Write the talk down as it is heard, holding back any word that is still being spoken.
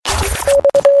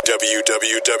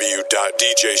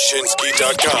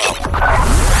www.djshinsky.com.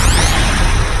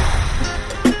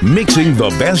 Mixing the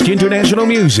best international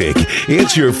music.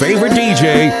 It's your favorite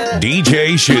DJ,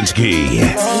 DJ Shinsky.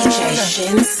 DJ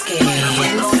Shinsky.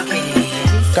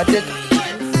 Katik.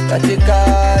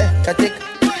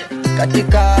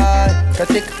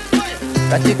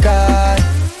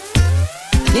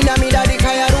 Nina midadi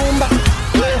kaya rumba.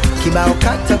 Kibao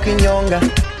kata kinyonga.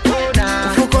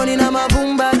 Ufukoni na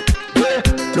mavumba.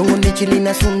 Lungu nichili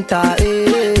na sunta.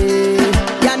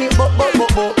 Yani bo.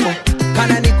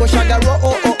 Kana niko shaga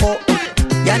ro.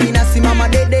 Yani nasimama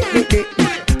de.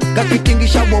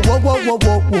 Kakitingisha wo.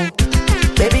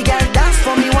 Baby girl dance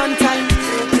for me one time.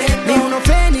 Ni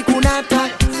unofeni kunata.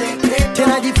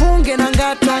 Tena jifunge na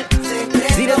ngata.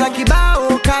 Zile za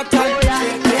kibao kata.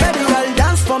 Baby girl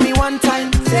dance for me one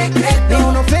time. Ni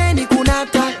unofeni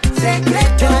kunata.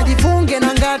 Tena jifunge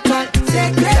na ngata.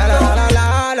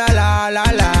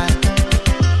 La.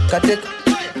 Katik.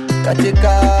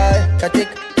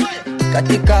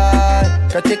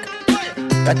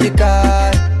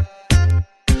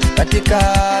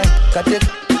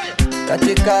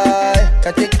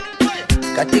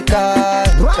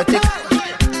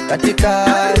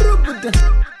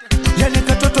 Yani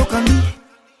katoto kami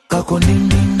kako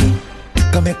nindindi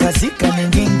kamekazika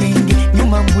ningingingi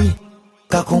nyuma mbwi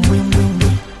kako mbwi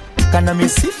kana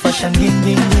misifa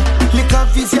shangindingi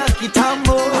likavizia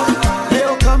kitambo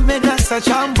leo kamedasa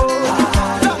chambo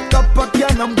kapakia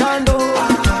na mgando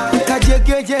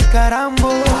kajegeje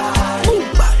karambo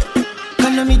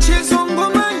kana michezo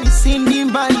ngomani sindi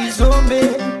mbali zombe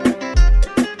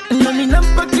na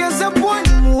minampatia zabwani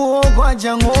muogo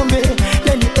aja ngombe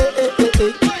yani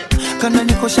kana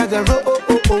niko shaga ro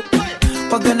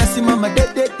waga nasimama de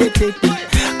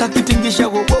kakitingisha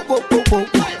wo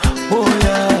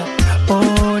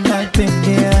oya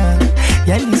natembea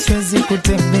yani siwezi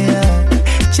kutembea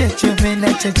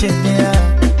chechemea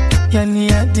yani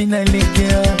hadi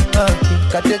nalegea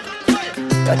Katik.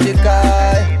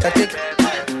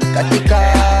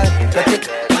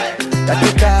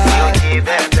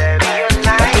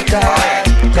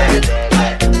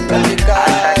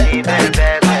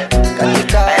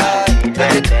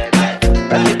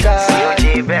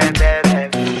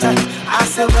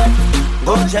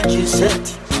 Ngoja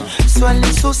jiseti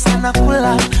swali susa na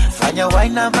kula fanya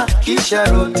wainama kisha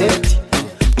rotate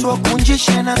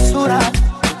tuwakunjishe na sura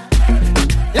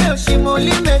leo shimo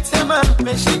limetema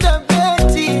meshinda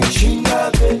beti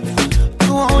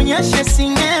tuwaonyeshe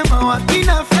sinema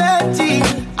wakina feti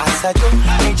asajo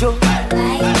nejo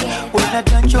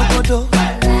unadanchogodo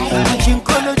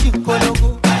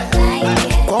jinkologo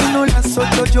kwa unola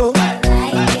sotojo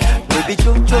baby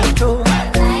jojo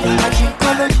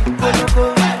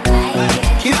ajinkologo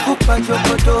kikupa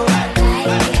jogodo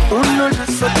unola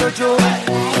sotojo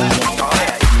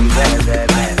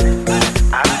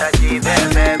after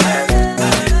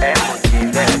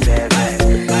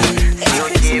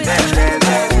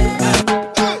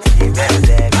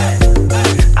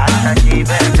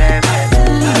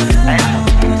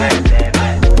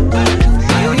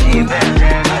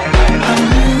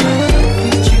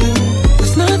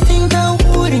there's nothing that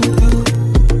wouldn't do.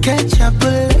 Catch a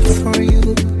bullet for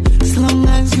you, as long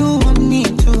as you want me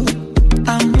to.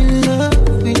 I'm in love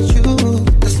with you.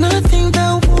 There's nothing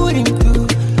that wouldn't do.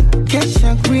 Catch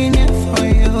a green for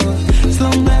you, as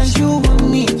long as you want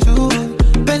me to.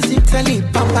 Basically,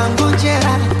 papa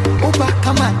ngojera, uba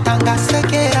kama tanga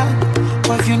sekera.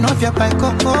 Kwa viuno pai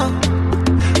koko,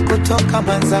 kutoka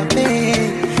manzabe.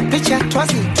 Picha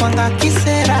twazi twanga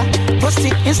kisera,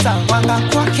 posti insta wanga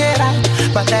kwa kera.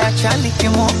 Bada ya chani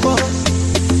kimoko.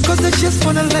 Cause I just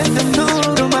wanna let them know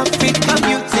I'm African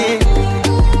beauty.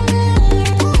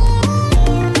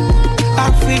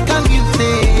 African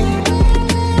beauty.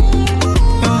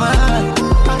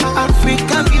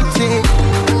 African beauty.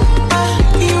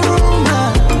 You're my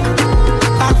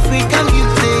African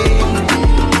beauty.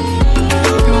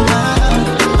 You're my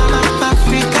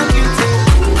African beauty.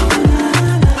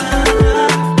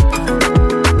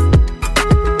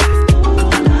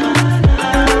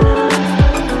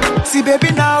 See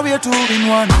baby, now we are two in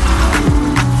one.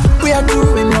 We are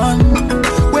two in one.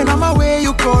 When I'm away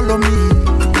you call on me,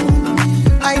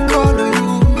 I call on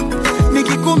you.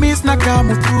 Nikikumiss na come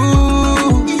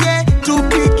through. Yeah, to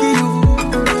pick you.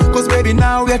 Cause baby,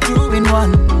 now we are two in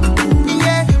one.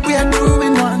 Yeah, we are two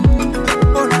in one.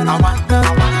 Oh, I want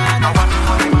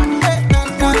for the money.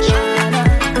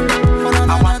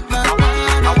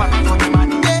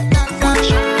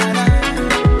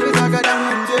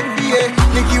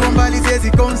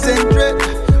 Concentrate.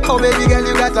 Oh baby girl,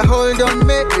 you got a hold on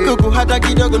me. Kuku hata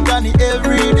kidogo ndani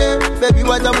every day. Baby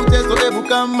what I would so ever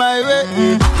come my way.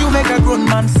 You make a grown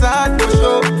man sad for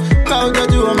sure. Now that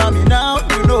you are mommy now,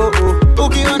 you know.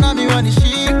 Okay, on me when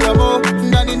she come up.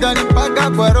 Dani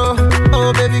paka kwaro.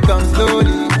 Oh baby, come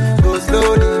slowly, go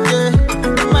slowly, yeah.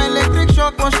 My electric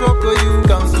shock won't shock you.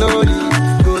 Come slowly,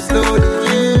 go slowly,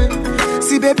 yeah.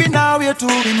 See baby, now we are 2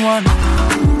 in 1.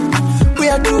 We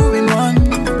are 2 in 1.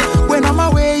 When I'm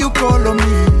away, you call on me.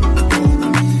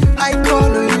 I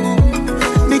call on you.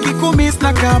 Make it come miss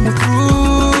na come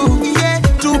through. Yeah,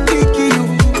 to pick you.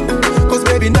 Cause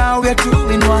baby, now we are 2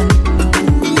 in 1.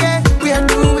 Yeah, we are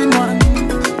 2 in 1.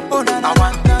 Oh, na na.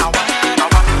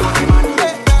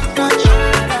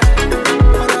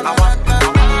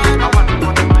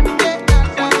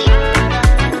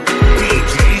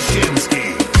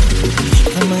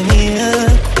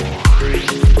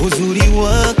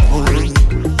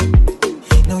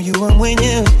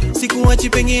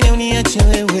 Pengine uniache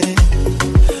wewe,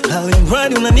 hawe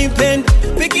mradi unanipenda,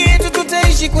 peke yetu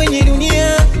tutaishi kwenye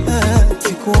dunia.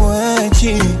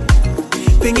 Sikuachi,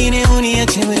 pengine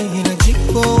uniache wewe, na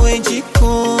jiko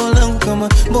langu kama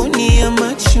mboni ya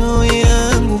macho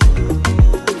yangu.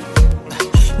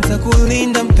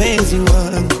 Nitakulinda mpenzi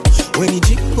wangu, wewe ni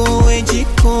jiko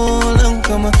langu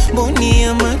kama mboni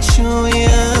ya macho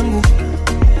yangu.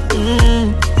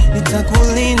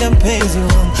 Nitakulinda mpenzi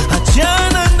wangu,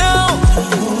 achana nao,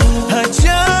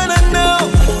 achana nao,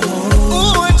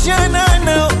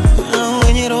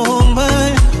 wenye roho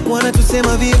mbaya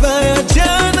wanatusema vibaya.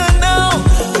 Achana nao,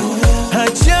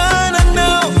 achana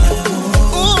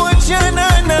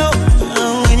nao,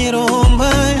 wenye roho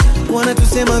mbaya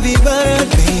wanatusema vibaya.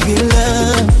 Baby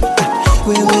love,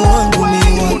 wewe wangu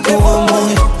ni wako wa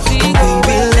moyo.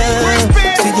 Baby love,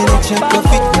 sijinacha kwa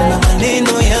fikra na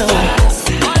maneno yao.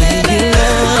 Baby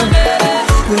love,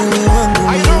 wewe wangu ni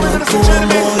wako wa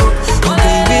moyo.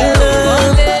 Baby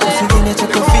love, sijinacha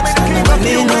kwa fikra na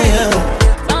maneno yao.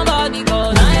 Somebody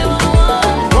call 911.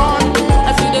 I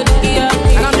feel the lookie at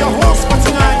me. And I'm your host for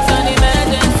tonight. It's an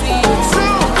emergency.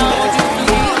 I want you to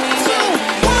leave me.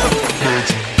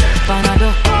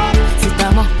 Panadol,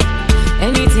 Citamo.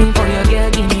 Anything for your girl,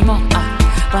 give me more.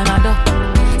 Panadol,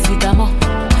 Citamo.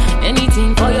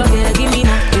 Anything for your girl, give me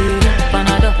more.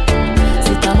 Panadol,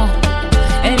 Citamo.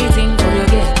 Anything for your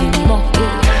girl, give me more.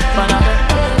 Panadol,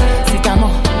 Citamo.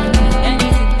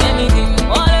 Anything,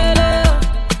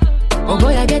 oh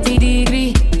boy, I get a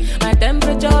degree. My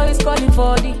temperature is calling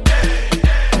for the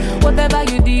whatever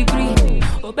you degree.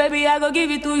 Oh baby, I go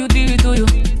give it to you.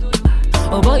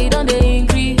 Oh boy, it don't they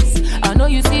increase. I know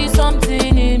you see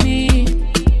something in me.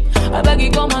 I beg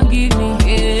you, come and give me.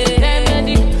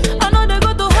 Remedy. I know they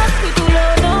go to hospital,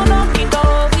 no, knock it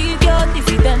off. If your this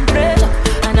is temperature,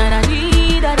 and I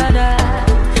need da.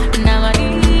 Now I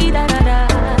need da.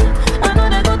 I know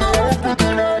they go to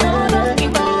hospital, no, knock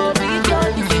it off. If your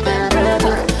this is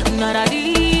temperature, and I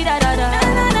need da.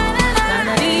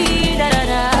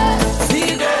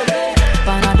 See go,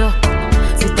 Panadol,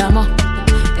 Citamo.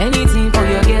 Anything for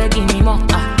your girl, give me more.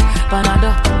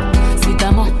 Panadol,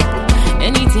 Citamo.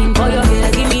 Anything for your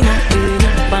girl, give me more.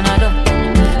 Panadol,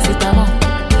 Citamo.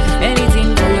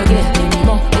 Anything for your girl, give me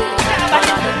more.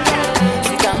 Panadol,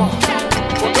 Citamo.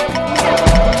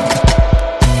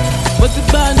 What's it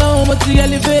bad now? What's the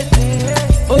elevate?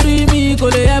 Ori mi go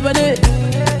le abane.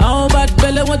 I'm bad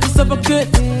belly want to suffocate.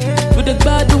 With the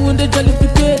bad doing the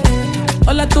jollificate.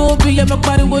 All I told me, I'm a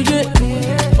party with it.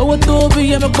 Oh, what told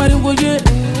me, I'm a party with it.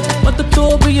 What the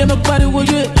told me, I'm a party with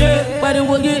it. Party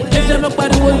with it, yes, I'm a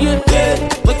party with it.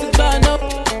 What's it bad now?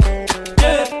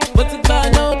 What's it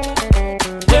bad now?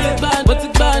 What's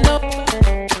it bad now?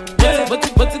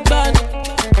 What's it bad?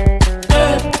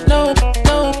 No,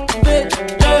 bitch.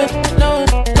 No,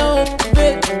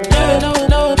 bitch.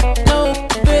 No,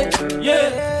 bitch.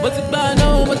 Yeah. What's it bad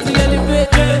now? What's the elevate?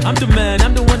 I'm the man,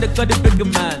 I'm the one that got the bigger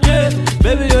man.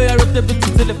 Baby, yo, I rock the bitch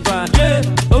till the fan.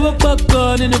 Over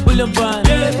popcorn in a bullion van.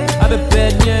 I be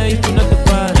bad, yeah, if you're not the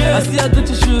fan. I see I got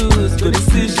your shoes, go to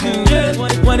see shoes.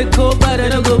 Wanna go bad, I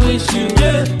don't go wish you.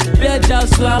 Be a job,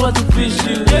 so I want to fish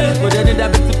you. But then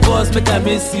that bitch the boss, make I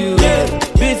miss you.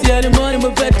 Busy in the morning,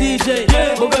 move a DJ.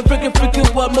 Move a freaking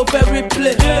what, move every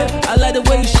play. I like the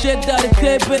way you shake that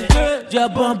tape. Yeah,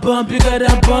 bump, bigger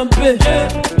than bump it.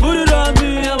 Put it on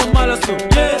me, I'm a malasso.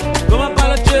 Go my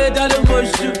palate, that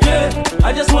emotion.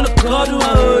 I just wanna call you,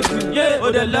 I hold you.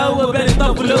 Oh, the love will be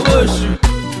top full of ocean.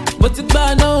 What's it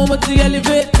bad now? What's the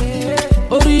elevate?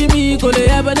 Ori mi go le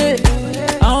abane.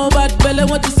 I'm bad belly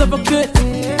want to suffocate.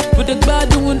 With the bad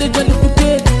doing the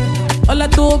jollificate. All I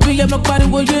told me, I'm a party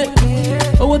with it.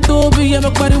 Oh, what told me, I'm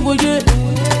a party with it.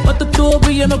 What the told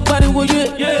me, I'm a party with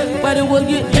it. Party with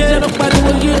it, yes, I'm a party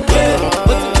with it.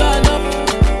 What's it bad now?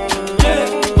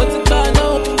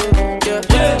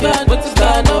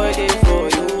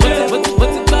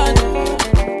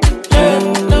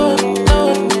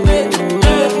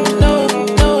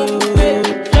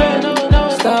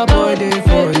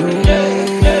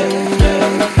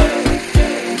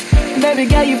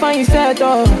 find you set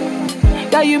up.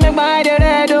 That you make my eye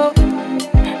red, oh.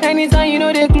 Anytime you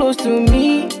know they close to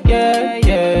me, yeah,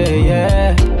 yeah,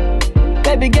 yeah.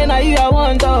 Baby, girl, now you I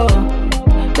want, oh.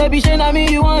 Baby, shey na me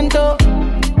you want, oh.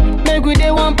 Make we day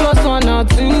 1 + 1 or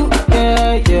 2,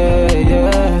 yeah, yeah,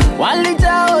 yeah. 1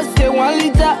 liter, oh, say 1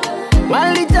 liter.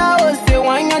 1 liter, oh, say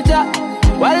 1 yacha.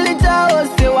 1 liter, oh,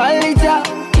 say 1 liter.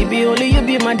 It be only you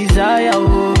be my desire,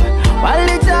 oh. 1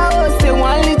 liter, oh, say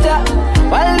 1 liter.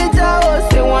 1 liter, oh,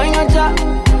 say 1 yacha.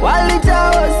 1 liter,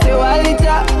 oh, say 1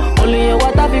 liter. Only your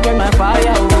water be burn my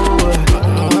fire, oh.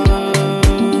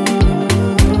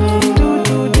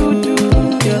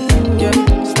 Yeah, yeah.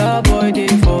 Star boy day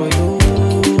for you.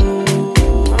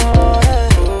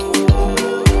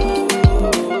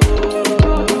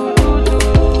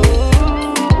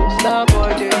 Star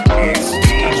boy day.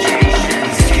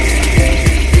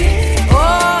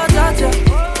 Oh, Jaja,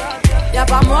 y'a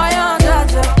pas moyen,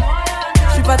 Jaja.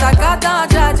 J'suis pas ta cata,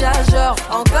 Jaja. Genre,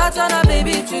 en katana,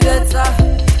 baby, tu dettes ça.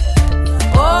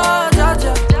 Oh,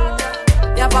 Jaja,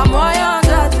 y'a pas moyen,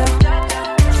 Jaja.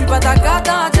 J'suis pas ta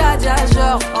cata, Jaja.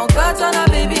 Genre, en katana,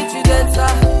 baby, tu dettes ça.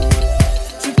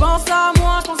 Tu penses à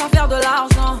moi, j'pense à faire de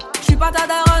l'argent. J'suis pas ta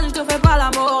daronne, j'te fais pas la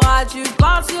morale. Tu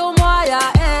parles sur moi, y'a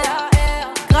air.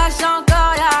 Crash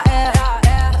encore, y'a air.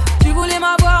 Tu voulais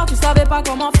m'avoir, tu savais pas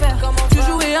comment faire. Tu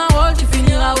jouais un rôle, tu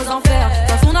finiras aux enfers.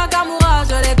 Dans son Nakamura,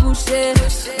 je l'ai couché.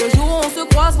 Le jour où on se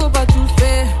croise, faut pas tout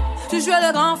faire. Tu jouais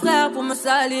le grand frère pour me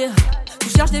salir. Tu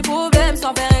cherches des problèmes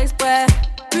sans faire exprès.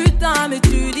 Putain, mais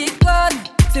tu déconnes.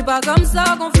 C'est pas comme ça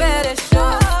qu'on fait les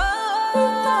choses.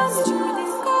 Putain, mais tu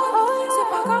déconnes. C'est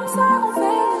pas comme ça qu'on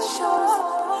fait les choses.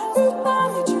 Putain,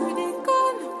 mais tu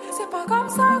déconnes. C'est pas comme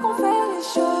ça qu'on fait les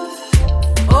choses.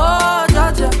 Oh,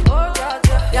 Jaja,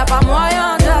 y'a pas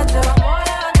moyen, Jaja.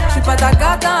 J'suis pas ta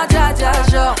cata, Jaja.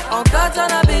 Genre, en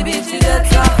katana, baby, tu dettes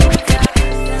ça.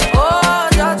 Oh,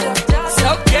 Jaja,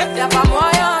 y'a pas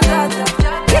moyen, Jaja.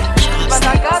 J'suis pas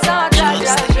ta cata,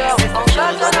 Jaja. Genre, en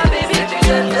katana, baby, tu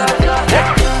dettes ça.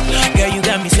 Girl, you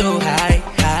got me so high,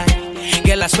 high.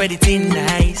 Girl, I swear it in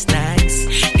nice, nice.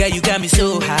 Girl, you got me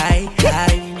so high,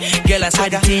 high. Girl, I swear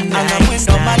it in nice,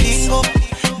 nice.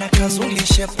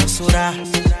 Nakazulishe pusura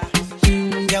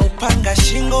ya upanga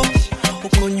shingo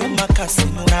uko nyuma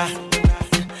kasinura.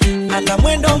 Ana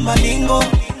mwendo malingo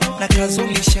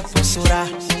nakazulishe pusura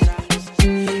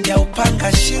ya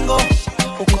upanga shingo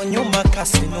uko nyuma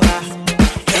kasinura.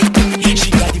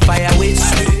 She got the fire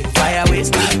waste, fire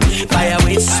waste, fire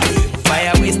waste,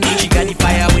 fire waste. She got the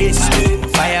fire waste,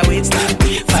 fire waste,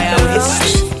 fire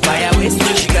waste, fire waste.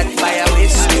 She got the fire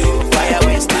waste, fire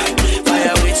waste,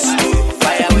 fire waste,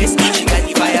 fire waste. She got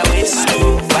the fire waste,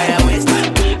 fire waste,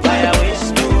 fire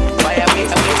waste, fire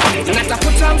waste.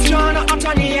 Natafuta msichana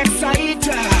hata ni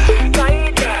exciter.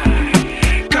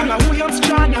 Kama huyo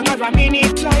msichana ngaramini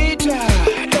taita.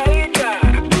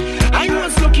 I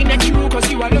was looking at you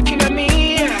cause you are looking at me.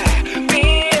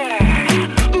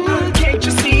 Ooh, can't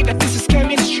you see that this is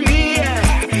chemistry?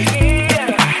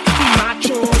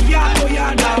 Macho yako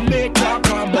yanameta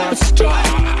kama star.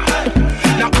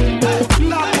 Na umbo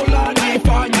lako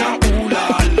lanifanya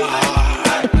ulala.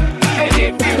 And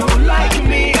if you like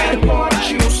me and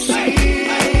what you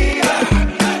see,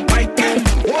 I can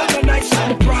organize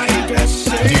some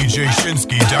privacy.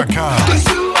 DJShinsky.com. Cause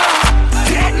you are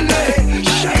deadly,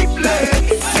 shapely,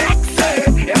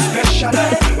 sexy, especially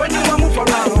when you move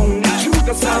around to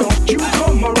the sound. You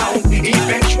come around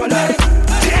eventually.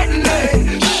 Deadly,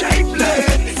 shapely,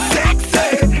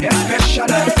 sexy,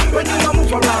 especially when you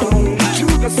move around to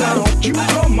the sound. You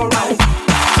come around.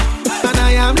 And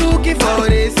I am looking for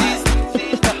a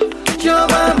sister. You're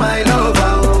my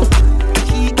lover, oh.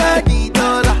 She got the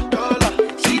dollar.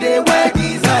 She dey wear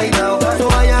designer, oh. So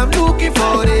I am looking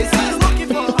for a sister.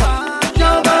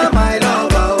 You're my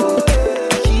lover, oh.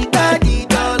 She got the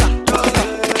dollar.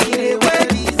 She dey wear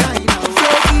designer, oh. So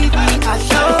give me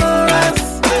assurance,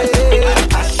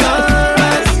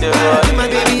 assurance. Give my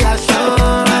baby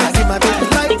assurance. Give my baby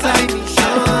lifetime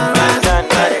insurance.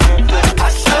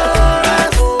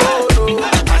 Assurance, oh no,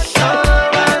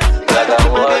 assurance.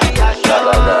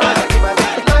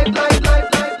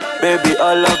 Baby,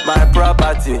 all of my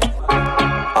property,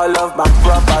 all of my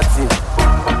property.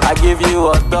 I give you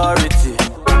authority,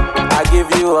 I give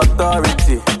you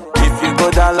authority. If you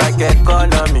go down like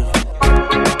economy,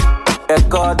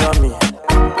 economy,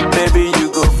 baby,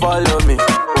 you go follow me,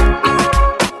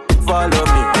 follow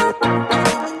me.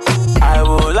 I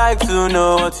would like to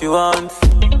know what you want,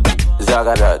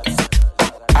 Zagadat.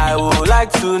 I would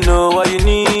like to know what you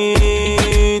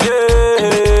need,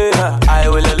 yeah. I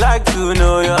would like to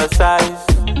know your size,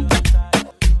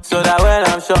 so that when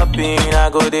I'm shopping, I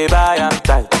go dey buy and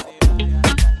tight.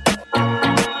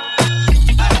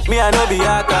 Me I no be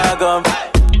a cagum,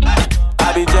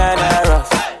 I be generous.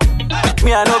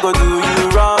 Me I no go do you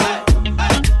wrong,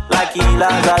 like he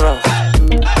Lazarus.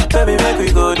 Baby make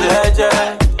we go jeje,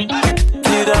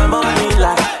 see the money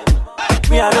like.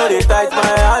 Me I know they tight my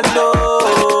hand, no.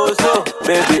 So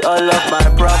baby all of my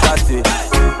property,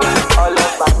 all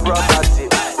of my property.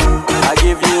 I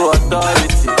give you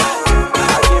authority,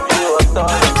 I give you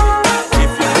authority.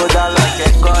 If you go down like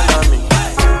economy,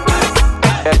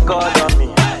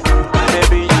 economy,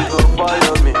 baby you go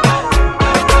follow me.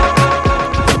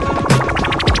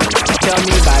 Tell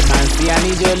me bad man, see I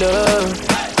need your love,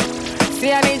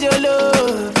 see I need your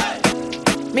love.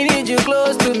 Me need you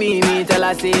close to me, me tell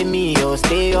I say me, oh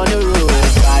stay on the road.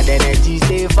 Bad energy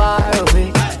stay far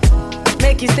away,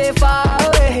 make you stay far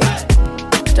away.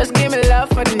 Just give me love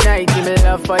for the night, give me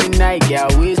love for the night, yeah,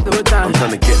 waste no time. I'm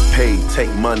tryna get paid,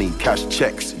 take money, cash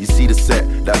checks. You see the set,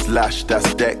 that's Lash,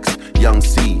 that's Dex. Young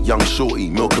C, Young Shorty,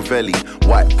 Milcavelli.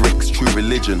 White bricks, True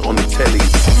Religion on the telly.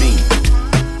 It's me,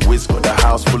 Wiz got the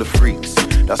house full of freaks.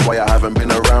 That's why I haven't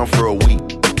been around for a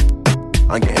week.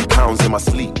 I'm getting pounds in my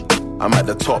sleep. I'm at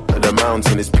the top of the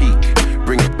mountain, it's peak.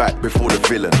 Bring it back before the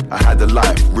villain. I had a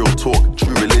life, real talk,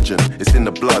 true religion. It's in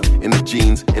the blood, in the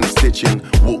jeans, in the stitching.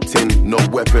 Walked in, no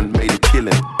weapon, made a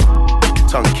killing.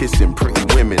 Tongue kissing, pretty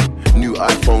women. New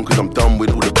iPhone cause I'm done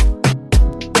with all the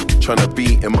trying to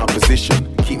be in my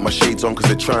position. Keep my shades on cause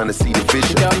they're trying to see the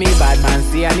vision. Tell me bad man,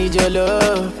 see I need your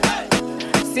love,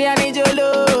 see I need your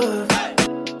love.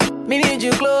 Me need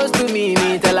you close to me,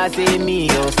 me tell I say me,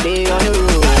 oh stay on the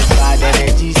road. Bad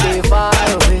energy stay far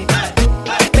away,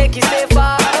 make you stay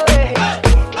far away.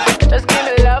 Just give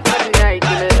me love for the night,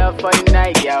 give me love for the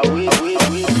night, yeah, we.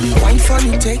 Wine for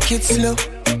me, take it slow.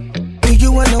 Do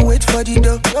you wanna wait for the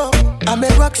door? I'm a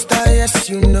rock star, yes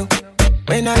you know.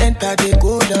 When I enter, they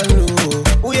go down low.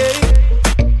 Oh yeah,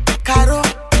 Caro,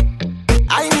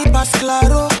 I need pass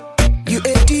claro. You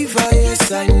a diva,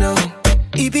 yes I know.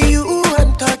 It be you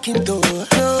I'm talking to.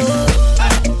 No.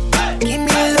 Give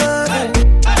me love,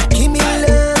 give me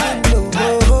love, no.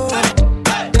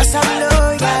 Cause I'm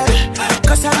loyal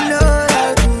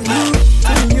to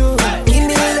you. Give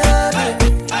me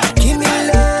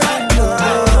love, no.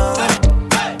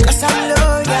 Cause I'm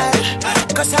loyal.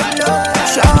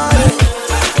 Shawty,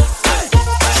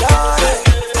 shawty,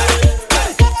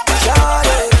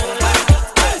 shawty,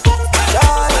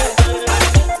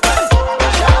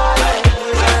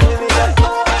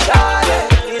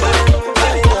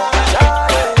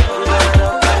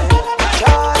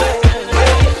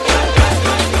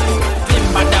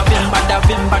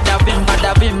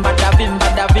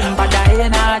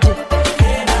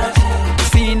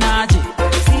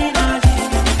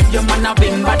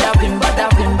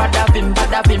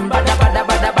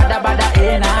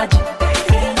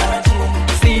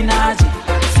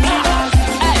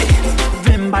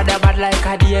 like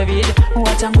a David,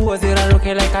 watch and go zero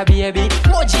looking like a baby.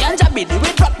 Moji and Jabidi,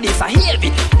 we drop this a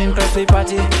heavy. Increase we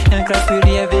party, increase we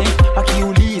raving.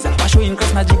 Wakiuliza, washo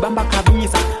increase na jibamba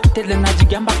kabisa. Tele na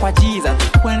jigamba kwa Jesus.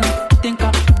 When we think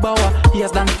about what he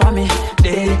has done for me,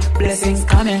 daily blessings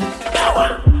coming.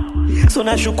 So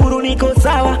na shukuru niko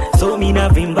sawa, so mina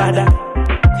vimbada.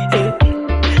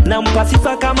 Na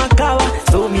mpasifa kama kawa,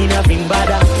 so mina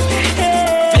vimbada.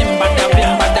 Vimbada,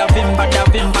 vimbada, vimbada,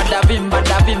 vimbada,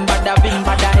 vimbada, vimbada,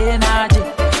 vimbada, energy.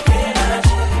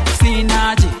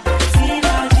 Synergy.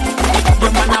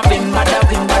 Vimbada, vimbada,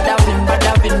 vimbada,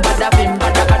 vimbada, vimbada,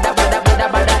 vimbada, bada, bada, bada,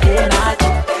 bada, energy.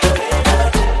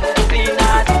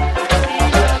 Synergy.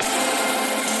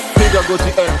 Piga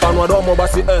goti panwa domo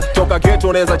basi toka ghetto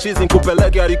unaweza chizi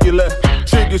nikupeleke hadi kile.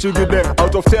 Shigi de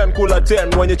out of 10 kula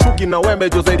 10 mwenye chuki na wembe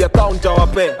jo zaidi ya counter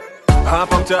wape.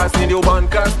 Hapa mchasi ndio ban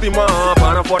customer,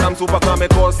 panafuata msupa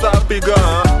kamekosa piga.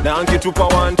 Na ankitupa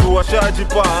 1-2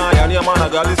 washajipa, yani amana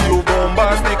gali si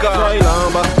ubombastika.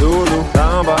 Shailamba, dolo,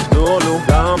 lamba, dolo,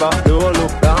 lamba, dolo,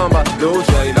 lamba, do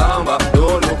shailamba,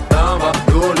 dolo, lamba,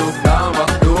 dolo, lamba,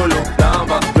 dolo,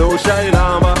 lamba, do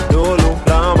shailamba, dolo,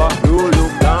 lamba, dolo,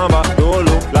 lamba,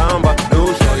 dolo, lamba,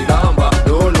 do shailamba,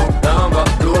 dolo, lamba,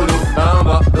 dolo,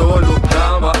 lamba, dolo,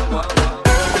 lamba.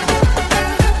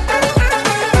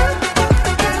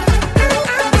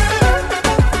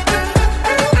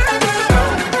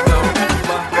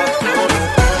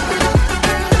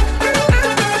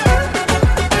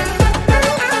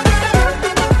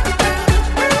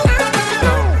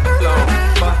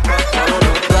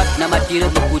 matire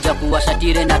kukuja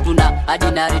kuwashatire na tuna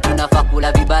adinari tunafaa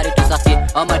kula vibari tusasi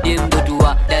ama demdo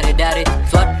tuwa dare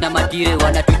swat na matire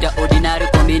wanatuita ordinary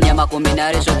komini ama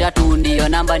kombinare shota tu ndio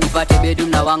namba nipate bedroom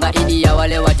na wanga ini ya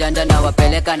wale wajanja na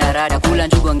wapeleka na rada kula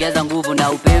njugu ongeza nguvu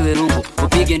na upewe rungu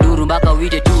upige nduru mpaka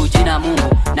uite tu jina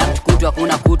Mungu na mtukutu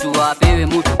hakuna kutu wapewe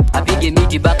mtu apige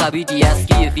miti baka biti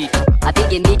yasikie vitu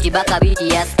apige miti baka biti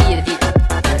yasikie vitu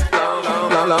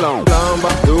lamba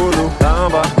dulu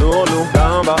lamba dulu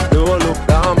lamba dulu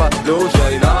lamba dulu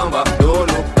shai lamba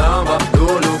dulu lamba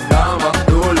dulu lamba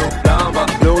dulu lamba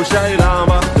dulu shai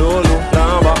lamba dulu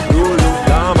lamba dulu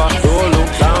lamba dulu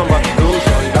lamba dulu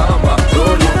shai lamba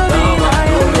dulu lamba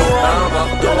dulu lamba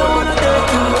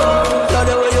Girl,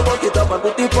 the way you walk it up and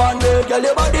put it on me, girl,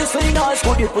 your body swing nice,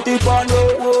 put it on me.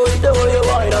 Oh, the way you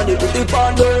wine and put it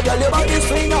on me, girl, your body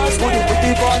swing nice, put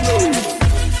it on me.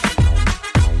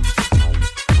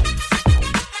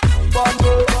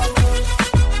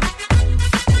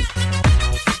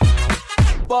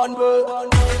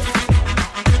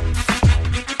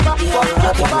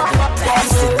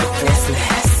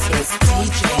 It's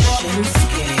DJ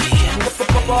Shinsuke.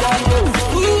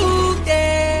 Ooh,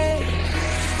 yeah.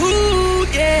 Ooh,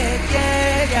 yeah,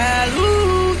 yeah, yeah.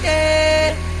 Ooh,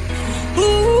 yeah.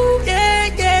 Ooh, yeah,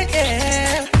 yeah,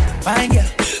 yeah. Fine, yeah.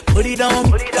 Put it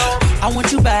on. I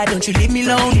want you bad, don't you leave me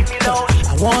alone.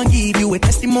 I won't give you a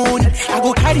testimony. I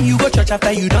go carry you go church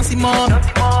after you done see mom.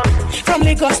 From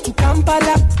Lagos to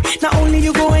Kampala, not only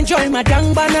you go enjoy my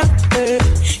dangbana.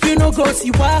 You know go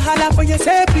see Wahala for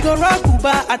yourself. You go rock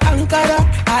Uba at Ankara.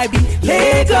 I be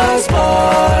Lagos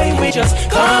boy, we just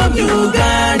come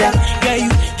Uganda. Yeah,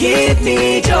 you give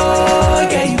me joy,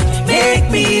 yeah, you make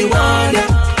me wonder.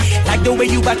 Like the way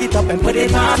you back it up and put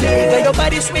it on me. Girl, your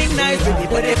body swing nice, baby,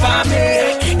 put it on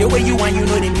me. The way you want, you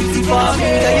know the beauty for me.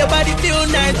 Girl, your body feel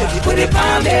nice, baby, put it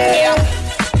on me.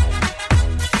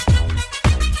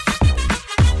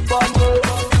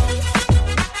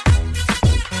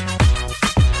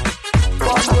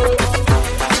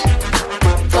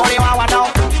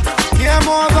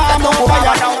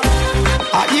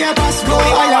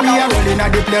 I am here rolling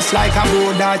at the place like a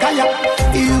road that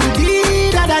you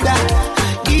did da da da,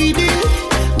 did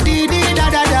da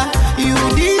da da, you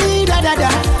did da da da,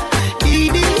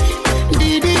 did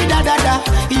da da da,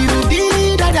 you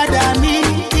did da da da, me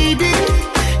did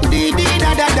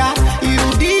da da da, you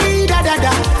did da da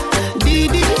da,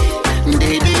 did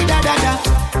da da da.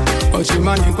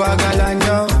 Ochimani kwa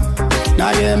galanyo,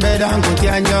 na yembe dangu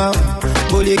tianyo.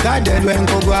 Bulika delwen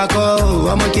kugwako,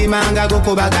 wamutimanga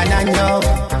kukubagananyo.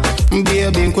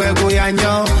 Baby nkwego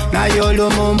yanyo, na yolo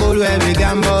mumbulu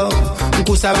ebigambo.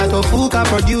 Nkusaba tofuka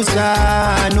producer,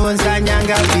 nuanza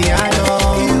nyanga piano.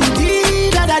 You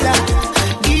did da da da,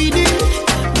 did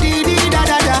da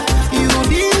da da. You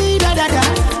did da da da,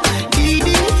 did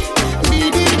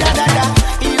da da da.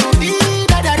 You did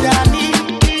da da da, me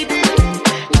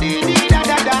did da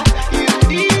da da. You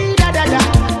did da da da.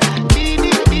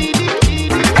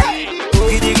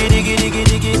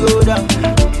 Go down,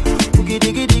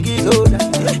 diggy go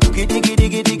down,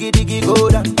 diggy go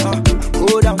down,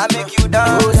 go down. I make you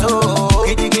dance, oh.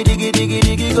 Diggy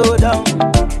go down,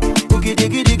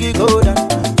 diggy go down,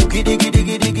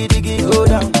 diggy go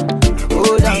down,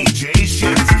 go down.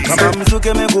 Kama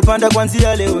mzuke mekupanda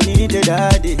kwanzia leo niite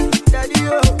daddy,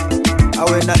 yo. I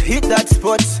when I hit that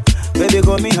spot, baby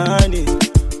call me honey,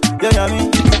 you know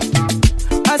me.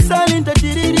 Asali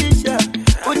nitatirisha,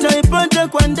 utaipata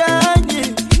kwa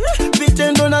ndani.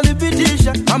 Vitendo na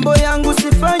vipitisha, mambo yangu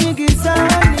sifanyi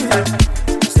gizani.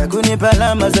 Sakuni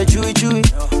palama za chui chui,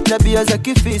 tabia za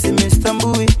kifisi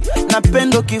mistambui.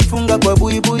 Napendo kifunga kwa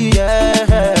buibui,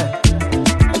 yeah.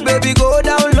 Baby go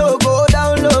down low, go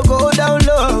down low, go down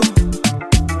low.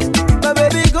 My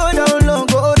baby go down low,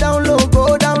 go down low,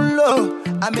 go down low.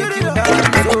 I make you dance,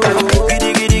 oh.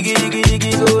 Diggy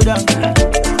go down,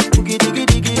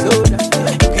 diggy go down,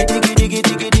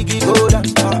 diggy go down,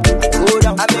 go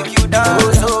down. I make you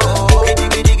dance, oh.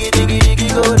 Diggy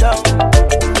go down,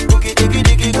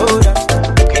 diggy go down,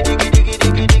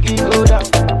 diggy go down,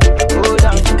 go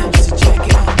down. Check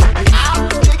it out.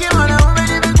 Check it out, I'm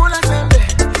ready to go la sembe.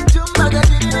 Chumba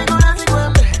gati ni go na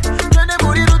sikwembe. Twende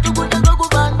buriru tukunde kwa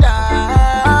kubanda.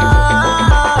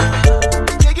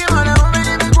 Check it out, I'm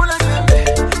ready to go la sembe.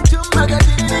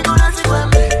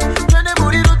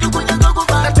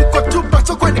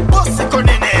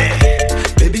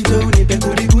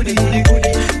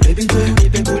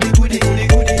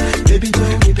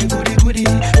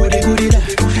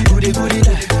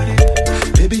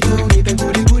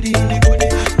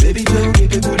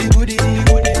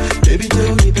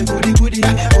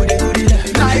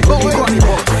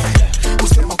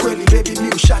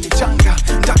 unanichanga,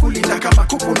 nitakulinda kama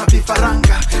kuku na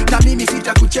vifaranga, na mimi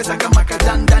sitakucheza kama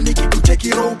kadanda,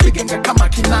 nikikucheki roho upigenga kama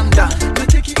kinanda.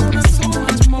 Nacheki una so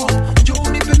much more, njoo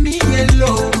unipe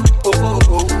mielo. Oh oh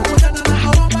oh, na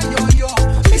hawa mayoyo,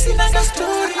 mimi sina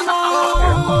story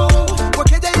more.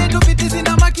 Wakeja yetu piti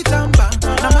zina makitamba,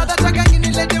 na mada taka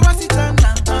nilete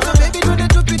wasitana. So baby tunde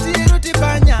tupitie ruti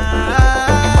banya.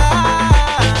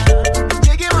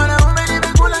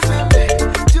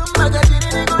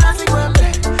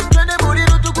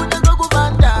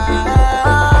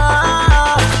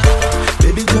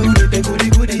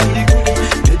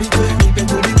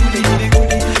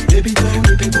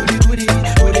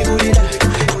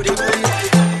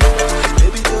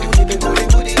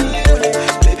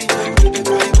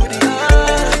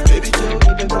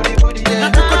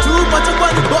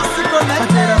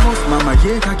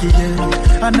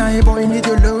 Anaye boy need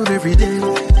your love every day.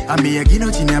 I me a gino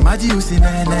chini ya maji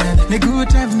usinene. The good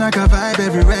times naka vibe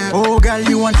everywhere. Oh girl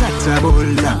you want touchable.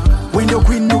 When the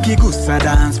queen ukigusa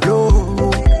dance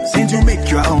floor. Since you make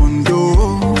your own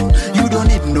door. You don't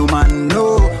need no man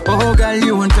no. Oh girl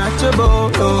you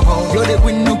untouchable. Oh, blow the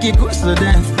queen ukigusa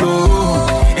dance floor.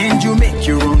 And you make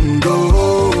your own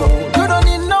door. You don't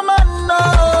need no man no.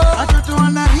 Atoto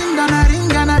anaringa na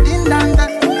ringa na dindanda.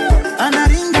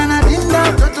 Anaringa na dinda.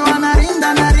 Toto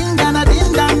anaringa na ringa na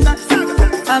dindanda.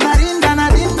 Anaringa na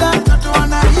dinda. Toto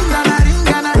anaringa na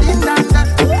ringa na dindanda.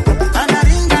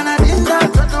 Anaringa na dinda.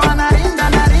 Toto anaringa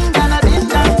na ringa na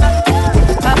dindanda.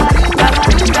 Anaringa na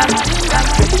ringa na dindanda.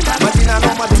 Majina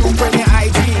noma tu kwenye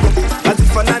IG,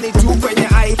 hazifanani tu kwenye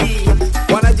ID.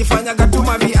 Wanajifanya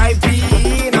gatuma VIP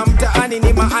na mtaani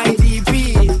ni ma IDP.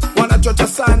 Wanachocha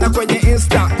sana kwenye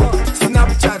Insta,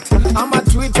 Snapchat ama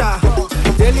Twitter.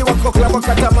 Deli wako club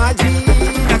wakata maji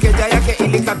na keja yake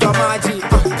ilikatwa maji.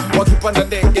 Wakipanda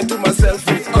ndege tu ma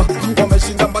selfie.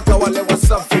 Wameshinda mpaka wale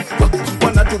wasafi.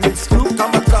 Wanatu mix group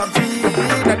kama kafi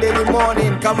na daily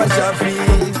morning kama shafi.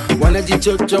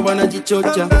 Wanajichocha,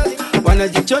 wanajichocha.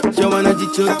 Wanajichocha,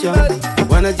 wanajichocha.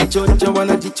 Wanajichocha,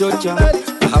 wanajichocha.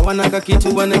 Hawana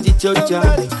kakitu wanajichocha.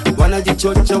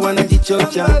 Wanajichocha,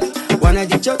 wanajichocha.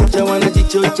 Wanajichocha,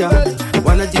 wanajichocha.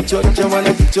 Wanajichocha,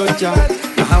 wanajichocha.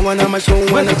 Hawana mashow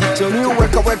wanajichocha.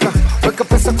 Weka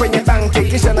pesa kwenye tanki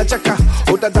kisha nacheka.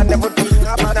 Utadhani votu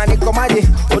hapa na niko maji.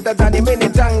 Utadhani mimi ni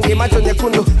tangi. Macho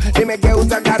nyekundu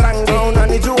nimegeuza garangi.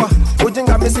 Unanijua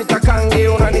ujinga mimi sitakangi.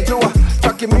 Unanijua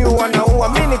takimiu wanaua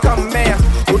mimi kammea.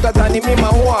 Utadhani mimi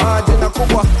maua jina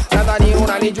kubwa. Nadhani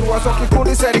unanijua so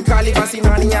kikundi serikali. Basi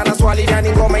nani ana swali, nani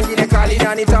ngoma ingine kali,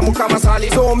 nani tamu kama sali.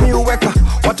 So mi uweka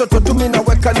watoto tu mimi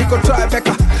naweka. Niko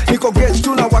Tribeca, niko gauge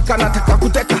tunawaka. Nataka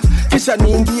kuteka kisha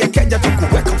niingie keja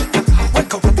tukuweka.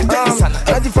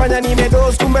 Najifanya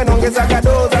nimedoze kumbe naongeza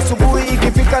gadoza. Asubuhi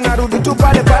ikifika narudi tu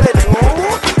pale pale tu.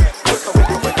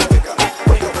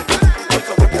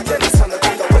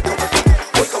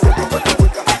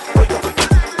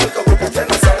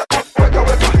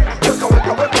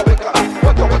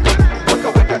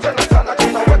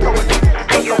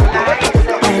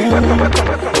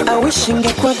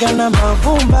 Ingekwaga na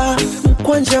mavumba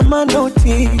mkwanja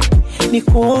manoti ni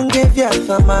kuonge vya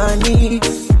thamani,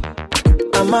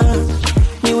 ama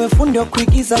niwe fundi wa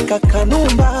kuigiza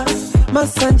kakanumba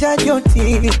masanja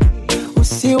joti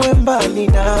usiwe mbali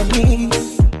nami.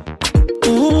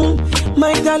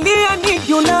 Maitalia ni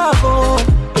julavo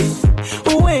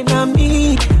uwe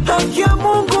nami, haki ya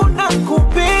Mungu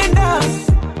nakupenda.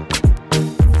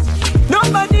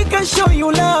 Nobody can show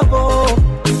you love.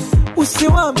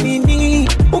 Usiwamini,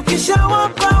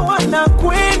 ukishawapa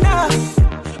wanakwenda.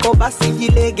 O basi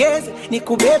jilegeze,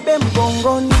 nikubebe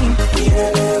mgongoni.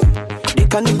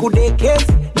 Nika nikudekeze,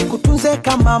 nikutunze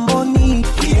kama mboni.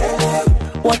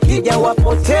 Wakija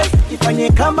wapoteze, ifanye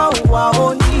kama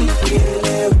uwaoni.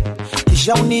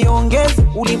 Kisha uniongeze,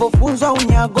 ulivofunzwa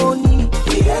unyagoni.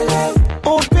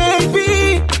 Oh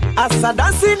baby,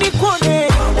 asadasi nikone.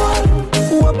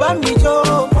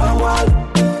 Uwabamijo,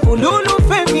 ululu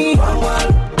femi.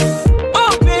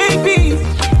 Oh baby,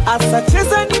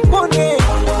 asacheza nipone.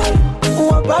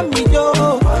 Uwabamijo,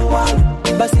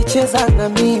 basi cheza na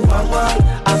mimi.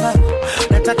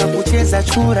 Nataka kucheza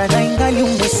chura na ingali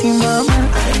umesimama.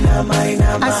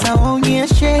 Asa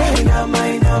onyeshe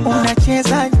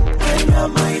unacheza.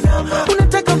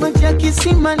 Unataka maji ya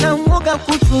kisima na mwoga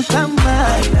kuchutama.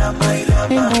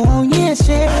 Hebu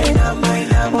onyeshe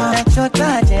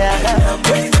unachotaje.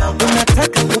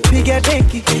 Unataka kupiga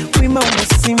deki wima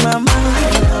umesimama.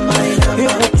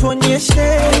 Hebu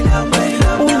tuonyeshe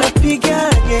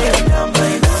unapigaje.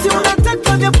 Si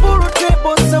unataka vya puru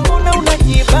tebo samuna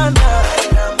unajibana.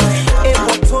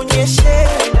 Hebu tuonyeshe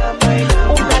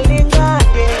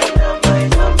unalengaje.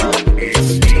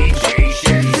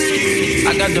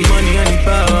 got the money and the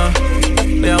power.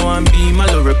 Where I want be my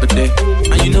love repeat.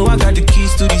 And you know I got the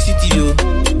keys to the city, yo.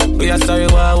 Where I sorry,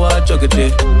 why, jog it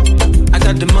there. I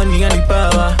got the money and the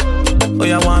power.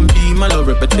 Where I want be my love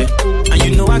repeat. And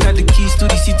you know I got the keys to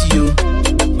the city, yo.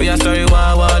 Where I sorry,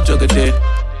 why, jog it there.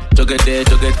 Jog it there,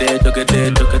 jog it there, jog it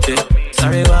there, jog it there.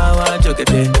 Sorry, why, jog it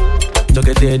there. Jog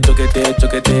it there, jog it there,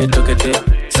 jog it there, jog it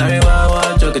there. Sorry,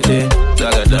 why, jog it there.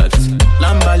 Jog it that.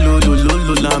 Lamba,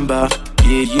 lulu, lamba.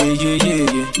 Yeah.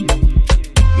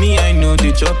 Me, I know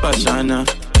the chopper, Shana.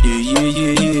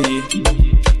 Yeah.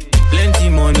 Plenty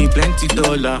money, plenty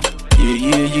dollar.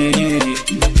 Yeah.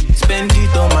 Spend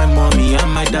it on my mommy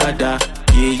and my dada.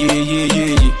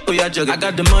 Yeah. Oh yeah, jug. I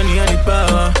got the money and the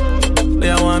power. Oh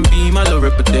yeah, want be my love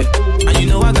repeat. And you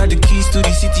know I got the keys to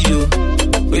the city, yo.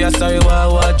 Oh yeah, sorry,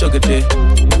 why, jug it there.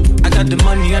 I got the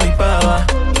money and the power.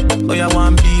 Oh yeah,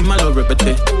 want be my love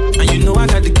repeat. And you know I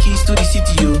got the keys to the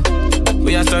city, yo. Oh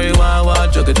yeah, sorry, why,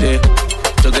 jug it there.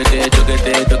 Jug it there.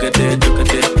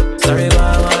 Sorry,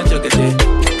 why, jug it there.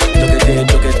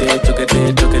 Jug it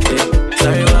there.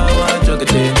 Sorry, why, jug it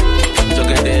there. Jug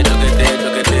it there.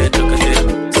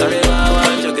 Sorry, why,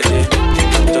 jug it there.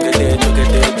 Jug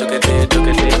it there.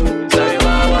 Sorry,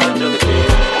 why, jug it there.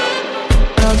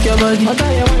 Rock your body,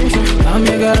 I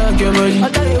make her rock your body.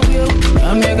 I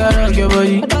make her rock your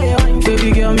body. Baby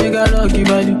girl, make her rock your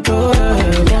body.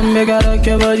 Come make her rock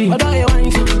your body.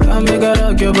 Come make her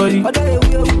rock your body.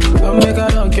 Come make her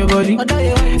rock your body.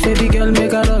 Baby girl,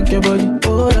 make her rock your body.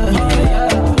 Oh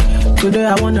yeah. Today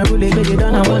I wanna really break it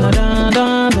down. I wanna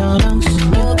dance.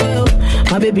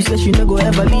 My baby says she no go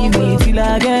ever leave me till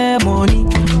I get money.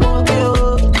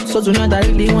 So tonight I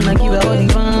really wanna give her all the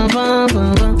fun.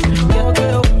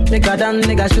 Make her dance,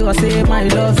 make her show her say my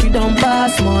love, you don't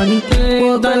pass money.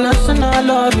 International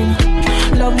loving,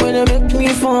 love when they make me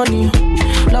funny.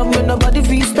 Love when nobody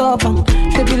feel stop em.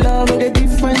 Baby love with a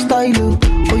different style.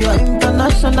 Oh yeah,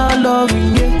 international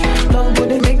loving, yeah. Love when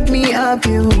they make me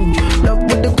happy. Love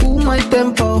when they cool my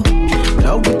tempo.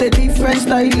 Love with a different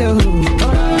style.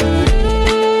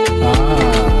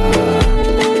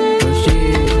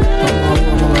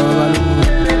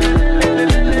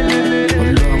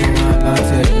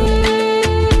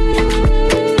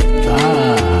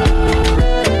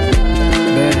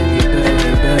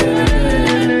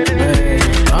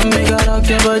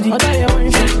 Body. I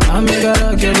make her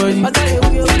rock your body.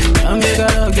 I make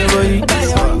her rock your body.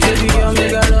 Baby girl,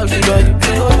 make her rock your body.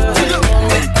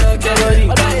 Rock your body.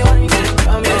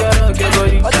 I make her rock your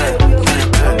body. I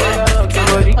make her rock your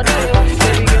body.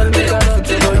 Baby girl, make her rock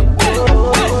your body.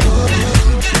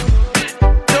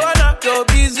 Joanna, your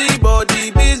busy body,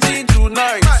 busy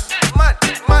tonight.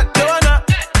 Joanna,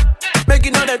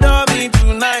 making all the dummy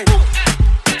tonight.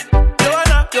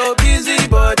 Joanna, your busy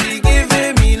body,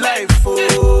 giving me life.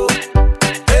 Oh.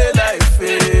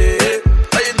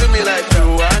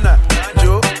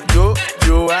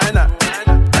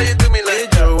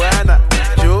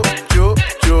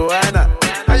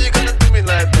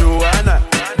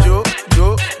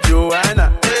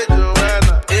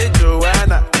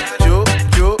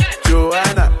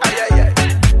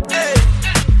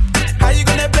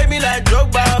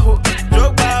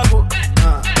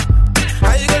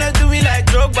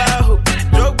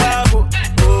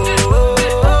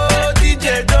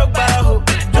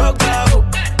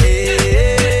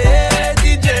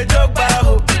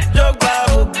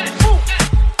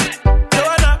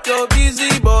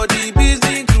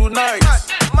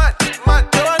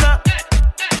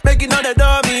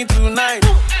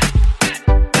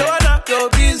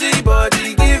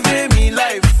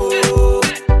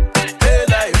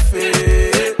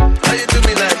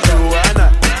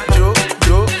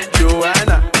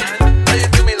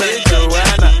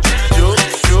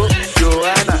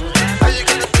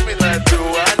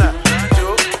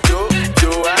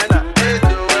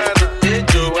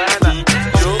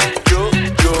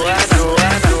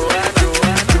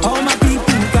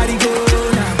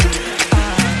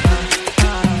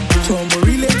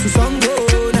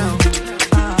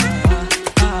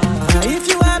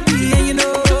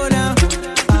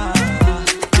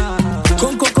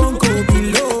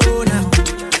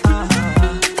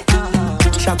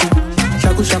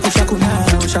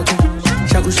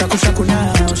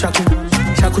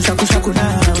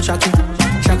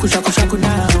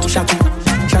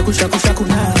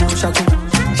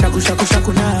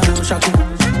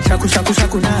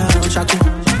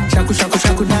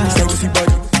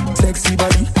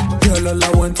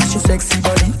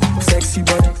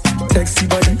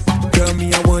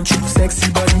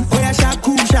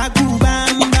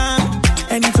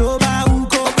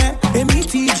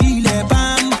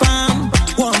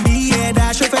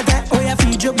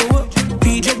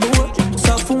 PJ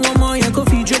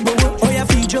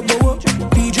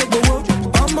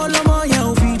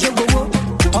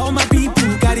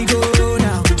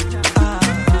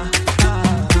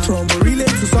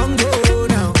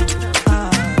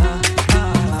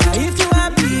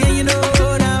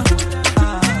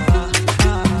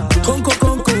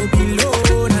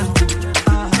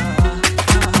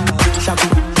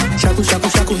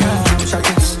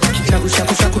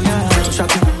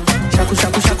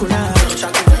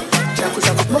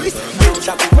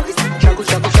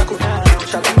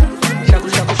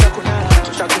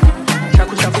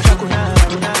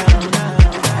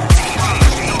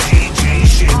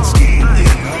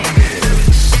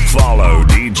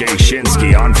DJ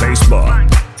Shinsky on Facebook,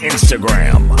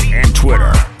 Instagram, and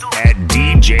Twitter at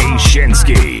DJ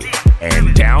Shinsky.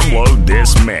 And download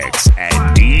this mix at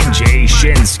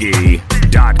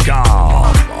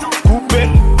djshinsky.com. Coupe,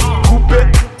 coupe, coupe,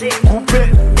 coupe,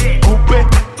 coupe,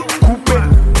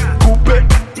 coupe.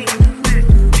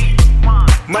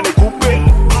 Money coupe,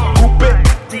 coupe,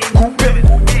 coupe,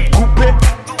 coupe,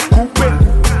 coupe,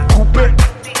 coupe.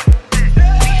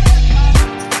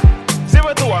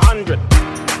 0 to 100.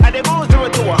 I dey go 0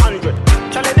 to 100.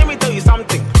 Charlie, let me tell you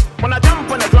something. When I jump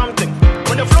on the drum thing,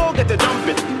 when the flow get the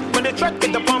jumping, when the track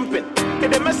get the pumping,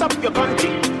 they mess up your country.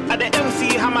 At the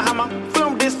MC hammer hammer,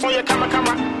 film this for your camera.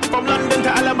 From London to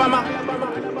Alabama.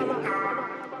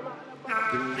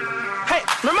 Hey,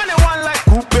 my money one like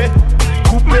coupe,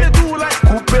 coupe, money two like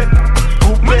coupe,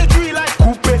 coupe, money three like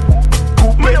coupe,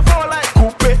 coupe, money four like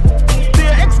coupe, to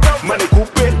your ex-girlfriend, money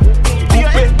coupe, to your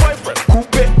ex-boyfriend,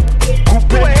 coupe, coupe,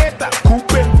 to a hater,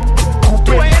 coupe, coupe,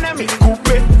 to an enemy, coupe,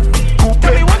 coupe.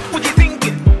 Tell me what would you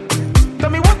thinking? Tell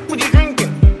me what would you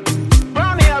drinking?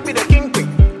 Round here I'll be the kingpin.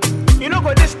 You know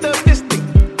go disturb this thing.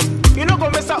 You know go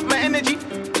mess up my energy.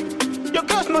 Your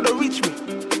girls know to reach me.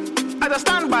 I just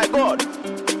stand by God.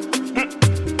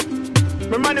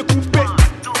 My money coupe, Coupe,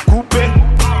 coupe,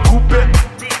 coupe, coupe,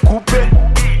 coupe,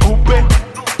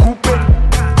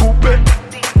 coupe.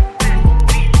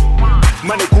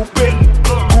 Money coupe,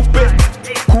 coupe, coupe,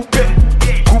 coupe, coupe,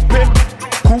 coupe.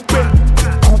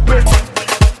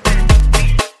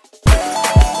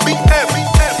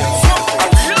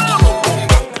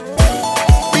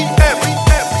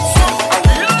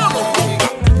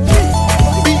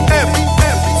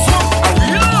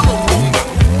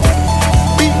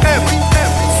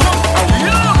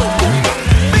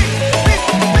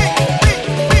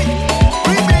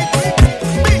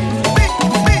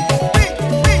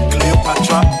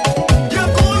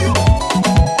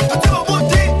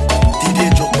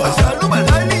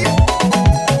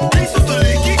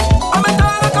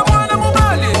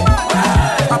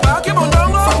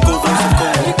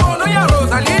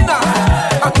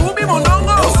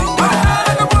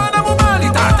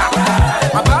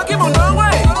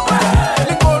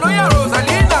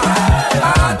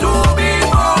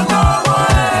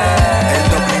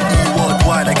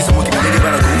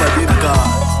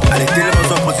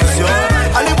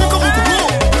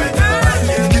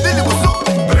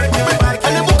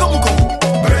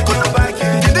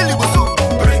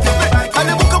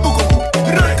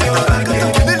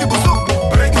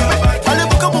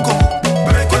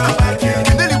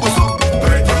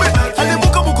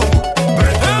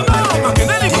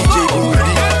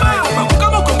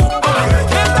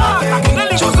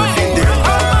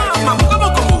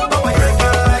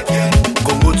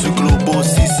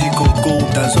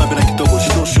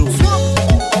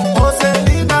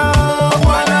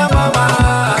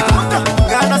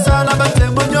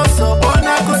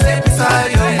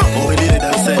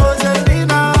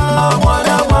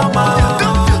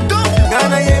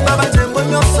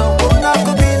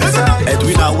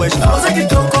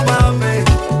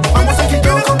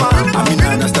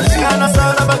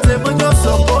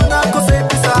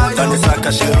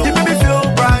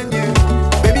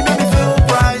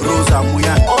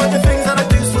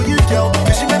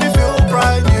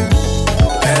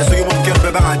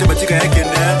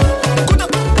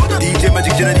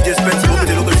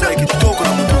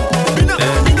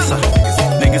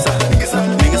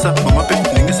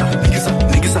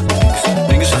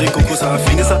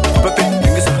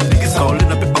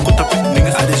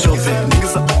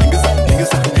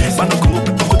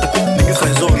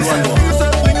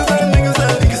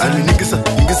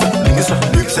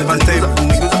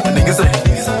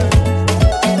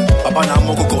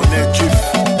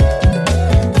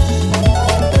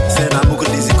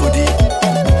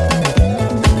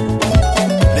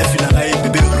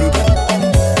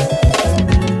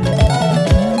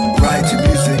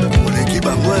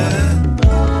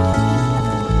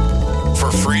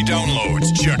 For free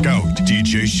downloads, check out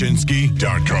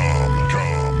djshinsky.com.